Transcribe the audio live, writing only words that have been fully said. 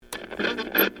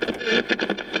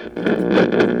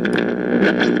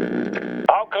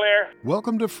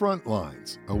Welcome to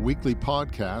Frontlines, a weekly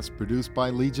podcast produced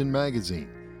by Legion Magazine,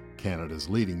 Canada's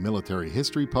leading military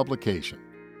history publication.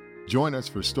 Join us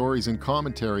for stories and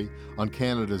commentary on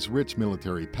Canada's rich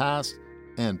military past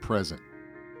and present.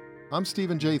 I'm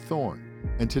Stephen J. Thorne,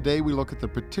 and today we look at the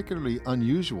particularly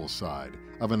unusual side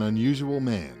of an unusual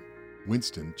man,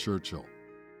 Winston Churchill.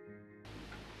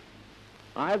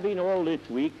 I've been all this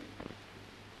week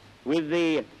with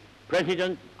the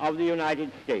President of the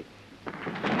United States.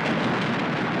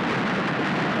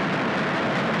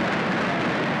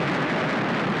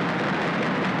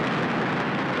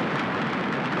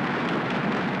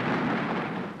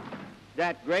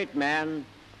 That great man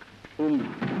whom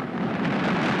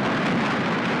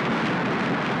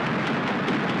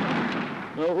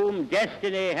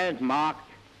destiny has marked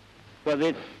for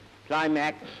this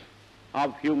climax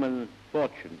of human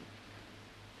fortune.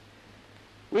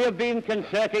 We have been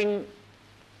concerting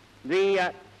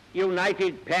the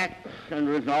united pacts and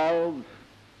resolves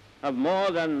of more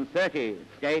than 30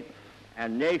 states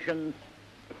and nations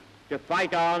to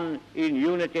fight on in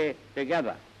unity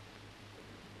together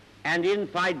and in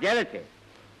fidelity,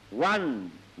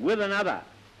 one with another,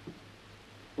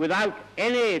 without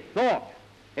any thought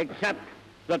except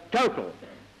the total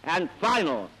and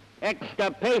final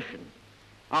extirpation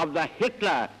of the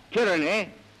Hitler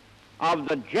tyranny, of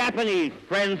the Japanese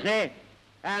frenzy,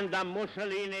 and the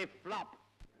Mussolini flop.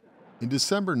 In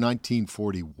December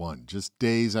 1941, just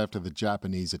days after the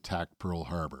Japanese attacked Pearl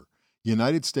Harbor,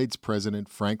 United States President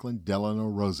Franklin Delano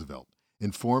Roosevelt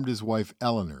informed his wife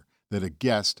Eleanor that a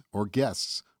guest or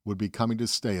guests would be coming to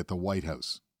stay at the White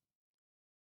House.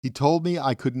 He told me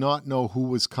I could not know who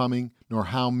was coming nor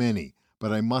how many,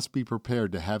 but I must be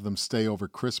prepared to have them stay over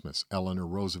Christmas, Eleanor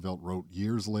Roosevelt wrote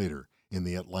years later in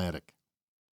The Atlantic.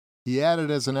 He added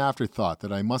as an afterthought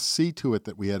that I must see to it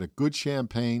that we had a good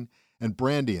champagne and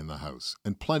brandy in the house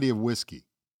and plenty of whiskey.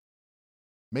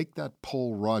 Make that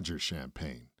Pole Rogers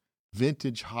champagne,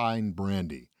 vintage Hine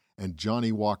brandy, and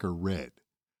Johnny Walker Red.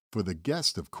 For the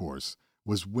guest, of course,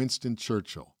 was Winston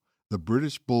Churchill, the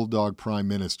British Bulldog Prime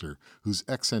Minister whose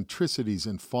eccentricities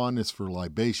and fondness for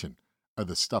libation are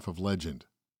the stuff of legend.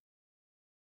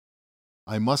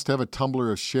 I must have a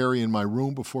tumbler of sherry in my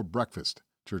room before breakfast,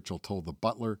 Churchill told the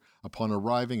butler upon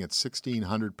arriving at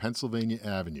 1600 Pennsylvania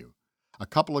Avenue, a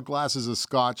couple of glasses of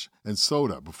scotch and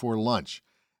soda before lunch,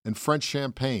 and French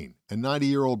champagne and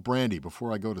 90-year-old brandy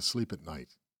before I go to sleep at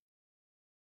night.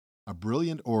 A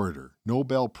brilliant orator,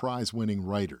 Nobel Prize-winning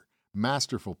writer,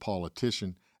 masterful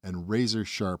politician, and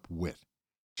razor-sharp wit,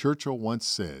 Churchill once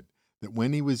said that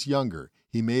when he was younger,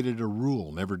 he made it a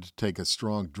rule never to take a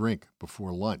strong drink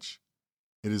before lunch.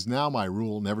 It is now my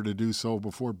rule never to do so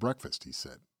before breakfast, he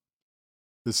said.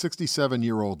 The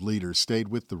 67-year-old leader stayed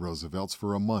with the Roosevelts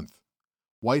for a month.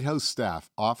 White House staff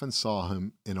often saw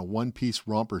him in a one-piece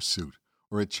romper suit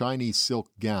or a Chinese silk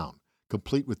gown,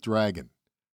 complete with dragon.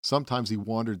 Sometimes he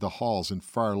wandered the halls in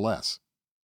far less.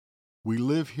 We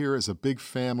live here as a big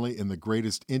family in the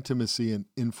greatest intimacy and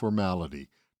informality,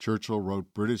 Churchill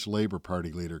wrote British Labour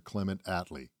Party leader Clement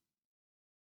Attlee.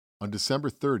 On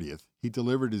December 30th, he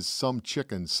delivered his Some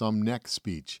Chicken, Some Neck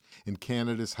speech in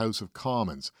Canada's House of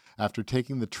Commons after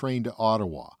taking the train to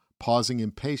Ottawa, pausing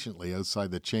impatiently outside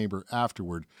the chamber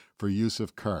afterward for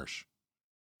Yusuf Karsh.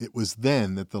 It was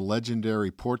then that the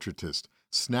legendary portraitist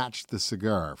snatched the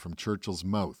cigar from Churchill's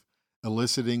mouth,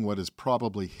 eliciting what is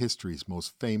probably history's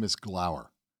most famous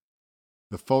glower.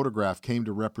 The photograph came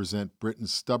to represent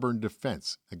Britain's stubborn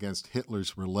defense against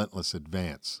Hitler's relentless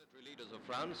advance. Leaders of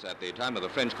France at the time of the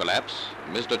French collapse,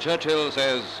 Mr. Churchill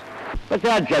says, but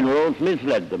their generals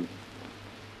misled them.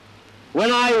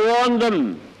 When I warned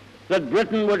them that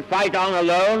Britain would fight on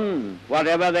alone,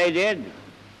 whatever they did,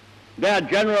 their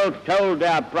generals told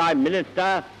their Prime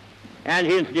Minister and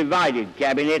his divided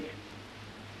cabinet,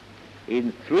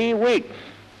 in 3 weeks,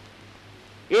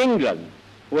 England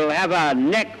will have her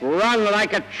neck wrung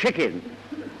like a chicken.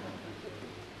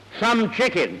 Some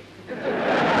chicken.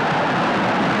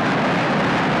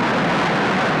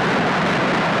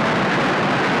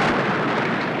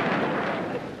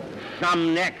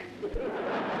 Some neck.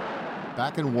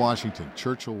 Back in Washington,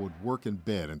 Churchill would work in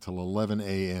bed until 11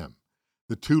 a.m.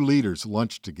 The two leaders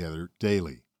lunched together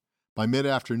daily. By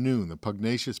mid-afternoon, the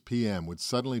pugnacious PM would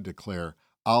suddenly declare,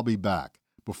 "I'll be back,"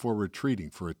 before retreating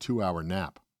for a 2-hour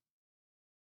nap.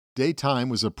 Daytime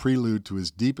was a prelude to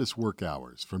his deepest work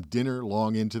hours, from dinner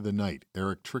long into the night,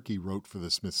 Eric Trickey wrote for the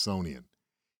Smithsonian.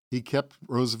 He kept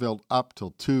Roosevelt up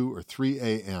till 2 or 3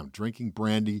 a.m., drinking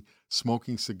brandy,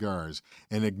 smoking cigars,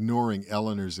 and ignoring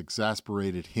Eleanor's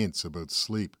exasperated hints about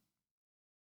sleep.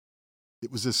 It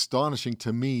It was astonishing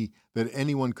to me that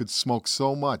anyone could smoke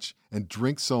so much and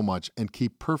drink so much and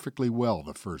keep perfectly well,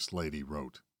 the First Lady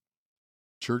wrote.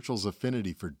 Churchill's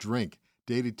affinity for drink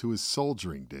dated to his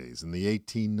soldiering days in the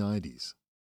 1890s.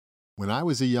 When I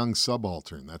was a young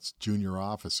subaltern, that's junior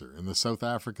officer, in the South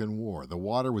African War, the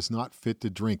water was not fit to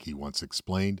drink, he once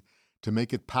explained. To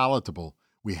make it palatable,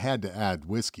 we had to add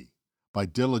whiskey. By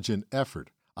diligent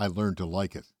effort, I learned to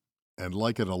like it, and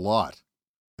like it a lot.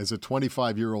 As a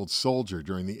 25-year-old soldier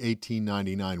during the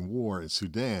 1899 war in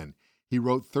Sudan, he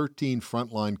wrote 13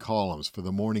 frontline columns for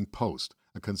the Morning Post,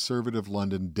 a conservative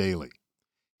London daily.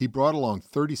 He brought along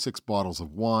 36 bottles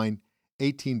of wine,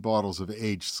 18 bottles of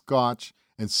aged Scotch,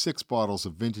 and 6 bottles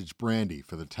of vintage brandy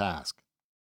for the task.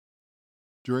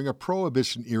 During a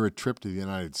Prohibition-era trip to the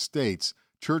United States,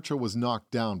 Churchill was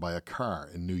knocked down by a car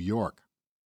in New York.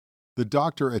 The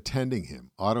doctor attending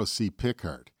him, Otto C.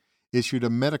 Pickard, issued a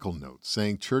medical note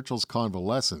saying Churchill's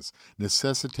convalescence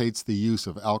necessitates the use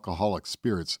of alcoholic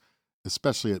spirits,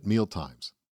 especially at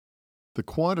mealtimes. The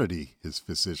quantity, his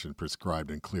physician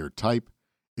prescribed in clear type,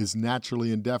 is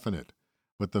naturally indefinite,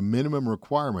 but the minimum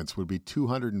requirements would be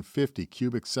 250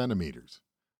 cubic centimeters.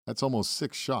 That's almost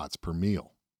 6 shots per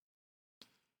meal.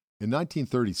 In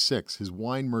 1936, his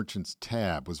wine merchant's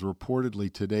tab was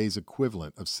reportedly today's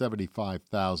equivalent of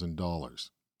 $75,000.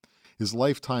 His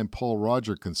lifetime Paul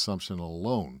Roger consumption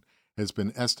alone has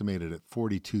been estimated at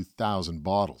 42,000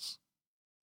 bottles.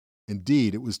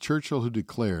 Indeed, it was Churchill who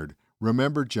declared,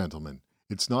 "Remember, gentlemen,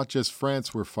 it's not just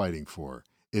France we're fighting for,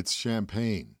 it's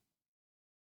champagne."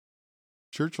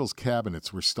 Churchill's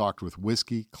cabinets were stocked with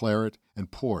whiskey, claret,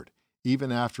 and port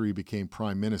even after he became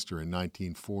Prime Minister in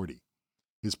 1940.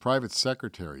 His private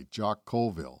secretary, Jock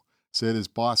Colville, said his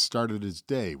boss started his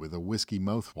day with a whiskey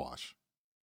mouthwash.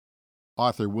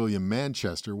 Author William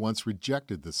Manchester once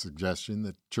rejected the suggestion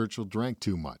that Churchill drank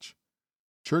too much.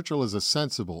 Churchill is a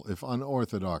sensible, if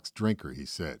unorthodox, drinker, he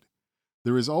said.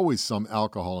 There is always some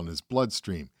alcohol in his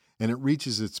bloodstream, and it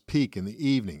reaches its peak in the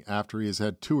evening after he has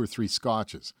had 2 or 3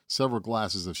 scotches, several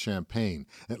glasses of champagne,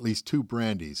 at least 2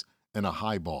 brandies, and a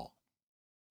highball.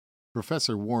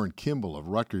 Professor Warren Kimball of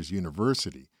Rutgers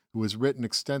University, who has written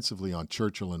extensively on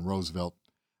Churchill and Roosevelt,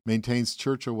 maintains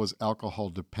Churchill was alcohol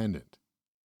dependent.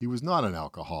 He was not an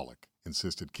alcoholic,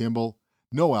 insisted Kimball.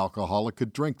 No alcoholic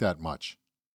could drink that much.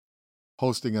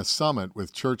 Hosting a summit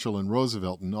with Churchill and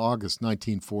Roosevelt in August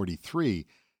 1943,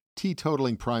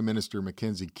 teetotaling Prime Minister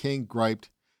Mackenzie King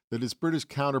griped that his British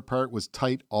counterpart was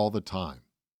tight all the time.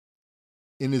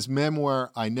 In his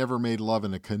memoir, I Never Made Love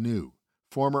in a Canoe,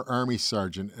 former Army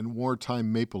Sergeant and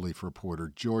wartime Maple Leaf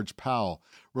reporter George Powell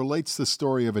relates the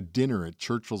story of a dinner at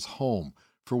Churchill's home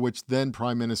for which then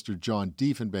Prime Minister John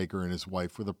Diefenbaker and his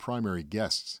wife were the primary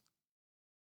guests.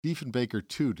 Diefenbaker,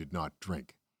 too, did not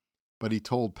drink, but he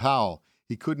told Powell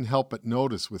he couldn't help but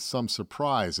notice with some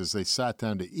surprise as they sat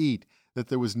down to eat that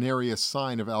there was nary a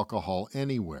sign of alcohol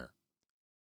anywhere.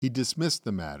 He dismissed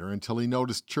the matter until he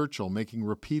noticed Churchill making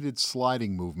repeated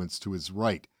sliding movements to his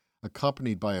right,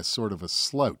 accompanied by a sort of a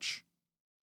slouch.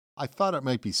 I thought it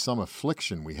might be some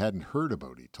affliction we hadn't heard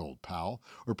about, he told Powell,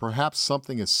 or perhaps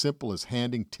something as simple as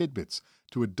handing tidbits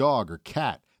to a dog or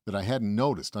cat that I hadn't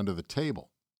noticed under the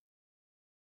table.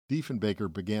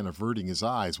 Diefenbaker began averting his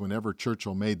eyes whenever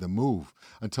Churchill made the move,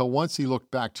 until once he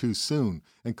looked back too soon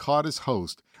and caught his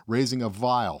host raising a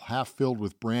vial half filled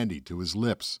with brandy to his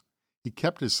lips. He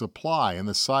kept his supply in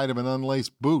the side of an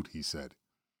unlaced boot, he said.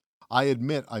 I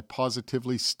admit I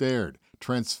positively stared,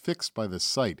 transfixed by the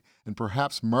sight, and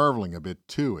perhaps marveling a bit,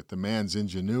 too, at the man's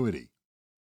ingenuity.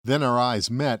 Then our eyes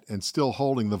met, and still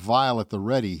holding the vial at the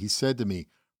ready, he said to me,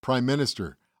 "Prime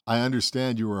Minister, I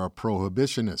understand you are a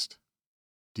prohibitionist."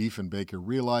 Diefenbaker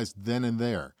realized then and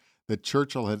there that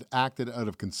Churchill had acted out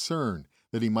of concern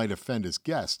that he might offend his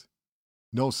guest.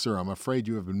 "No, sir, I'm afraid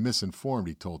you have been misinformed,"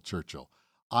 he told Churchill.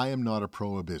 "I am not a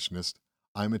prohibitionist.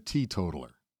 I'm a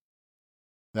teetotaler."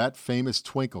 That famous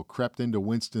twinkle crept into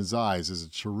Winston's eyes as a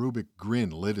cherubic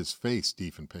grin lit his face,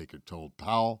 Diefenbaker told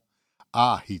Powell.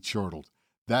 "Ah," he chortled,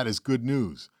 "that is good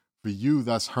news, for you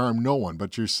thus harm no one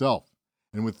but yourself."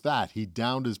 And with that he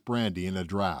downed his brandy in a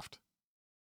draught.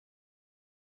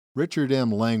 Richard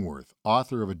M. Langworth,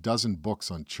 author of a dozen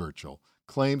books on Churchill,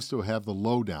 claims to have the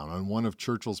lowdown on one of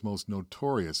Churchill's most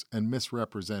notorious and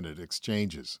misrepresented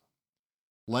exchanges.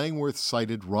 Langworth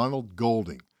cited Ronald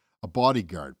Golding, a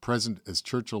bodyguard present as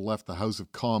Churchill left the House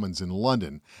of Commons in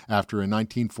London after a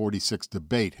 1946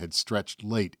 debate had stretched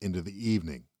late into the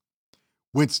evening.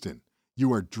 "Winston,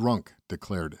 you are drunk,"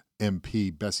 declared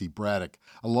MP Bessie Braddock,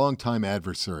 a longtime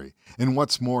adversary, "and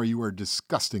what's more, you are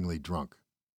disgustingly drunk."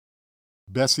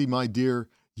 "Bessie, my dear,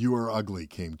 you are ugly,"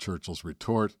 came Churchill's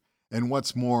retort, And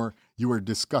what's more, you are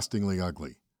disgustingly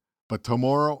ugly. But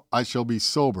tomorrow I shall be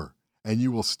sober, and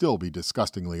you will still be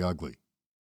disgustingly ugly.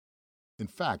 In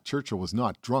fact, Churchill was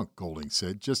not drunk, Golding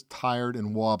said, just tired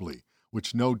and wobbly,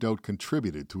 which no doubt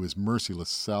contributed to his merciless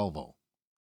salvo.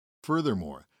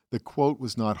 Furthermore, the quote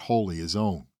was not wholly his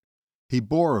own. He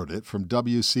borrowed it from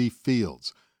W.C.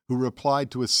 Fields, who replied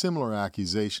to a similar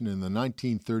accusation in the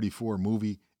 1934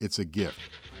 movie It's a Gift.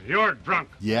 You're drunk.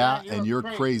 Yeah, and you're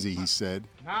crazy, he said,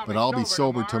 but I'll be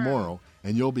sober tomorrow,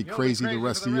 and you'll be crazy the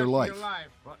rest of your life.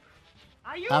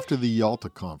 After the Yalta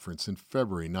Conference in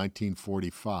February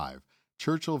 1945,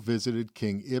 Churchill visited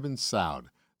King Ibn Saud,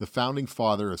 the founding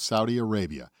father of Saudi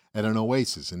Arabia, at an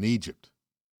oasis in Egypt.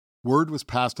 Word was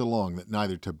passed along that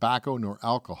neither tobacco nor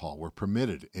alcohol were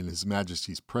permitted in His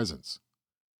Majesty's presence.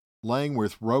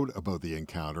 Langworth wrote about the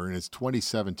encounter in his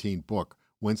 2017 book,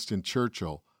 Winston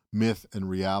Churchill, Myth and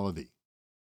Reality.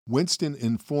 Winston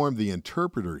informed the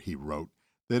interpreter, he wrote,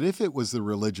 that if it was the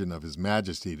religion of His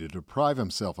Majesty to deprive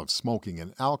himself of smoking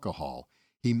and alcohol,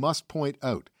 he must point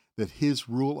out that his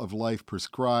rule of life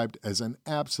prescribed as an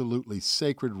absolutely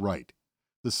sacred right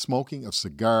the smoking of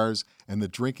cigars and the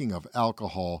drinking of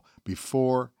alcohol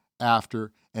before,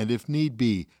 after, and if need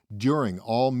be, during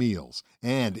all meals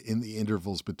and in the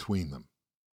intervals between them.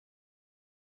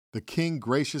 The king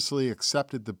graciously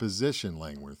accepted the position,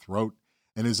 Langworth wrote,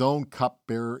 and his own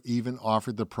cupbearer even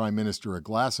offered the Prime Minister a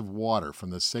glass of water from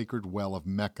the sacred well of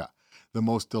Mecca, the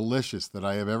most delicious that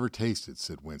I have ever tasted,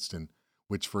 said Winston,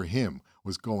 which for him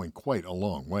was going quite a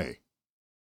long way.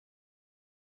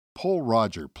 Pole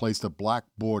Roger placed a black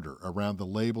border around the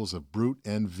labels of Brute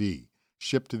NV,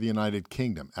 shipped to the United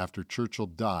Kingdom after Churchill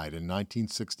died in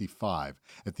 1965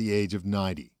 at the age of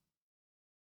 90.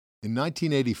 In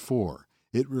 1984,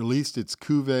 it released its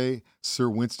cuvée Sir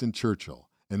Winston Churchill.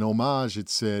 In homage, it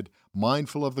said,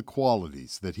 mindful of the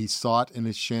qualities that he sought in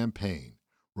his champagne,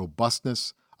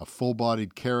 robustness, a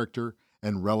full-bodied character,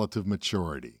 and relative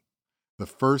maturity. The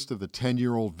first of the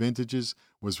 10-year-old vintages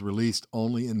was released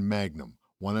only in Magnum,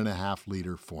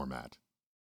 1.5-liter format.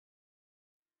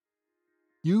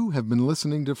 You have been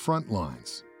listening to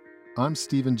Frontlines. I'm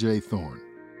Stephen J. Thorne.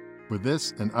 For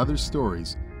this and other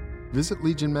stories, visit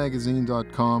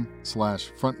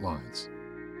legionmagazine.com/frontlines.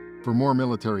 For more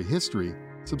military history,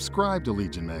 subscribe to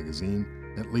Legion Magazine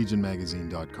at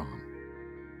legionmagazine.com.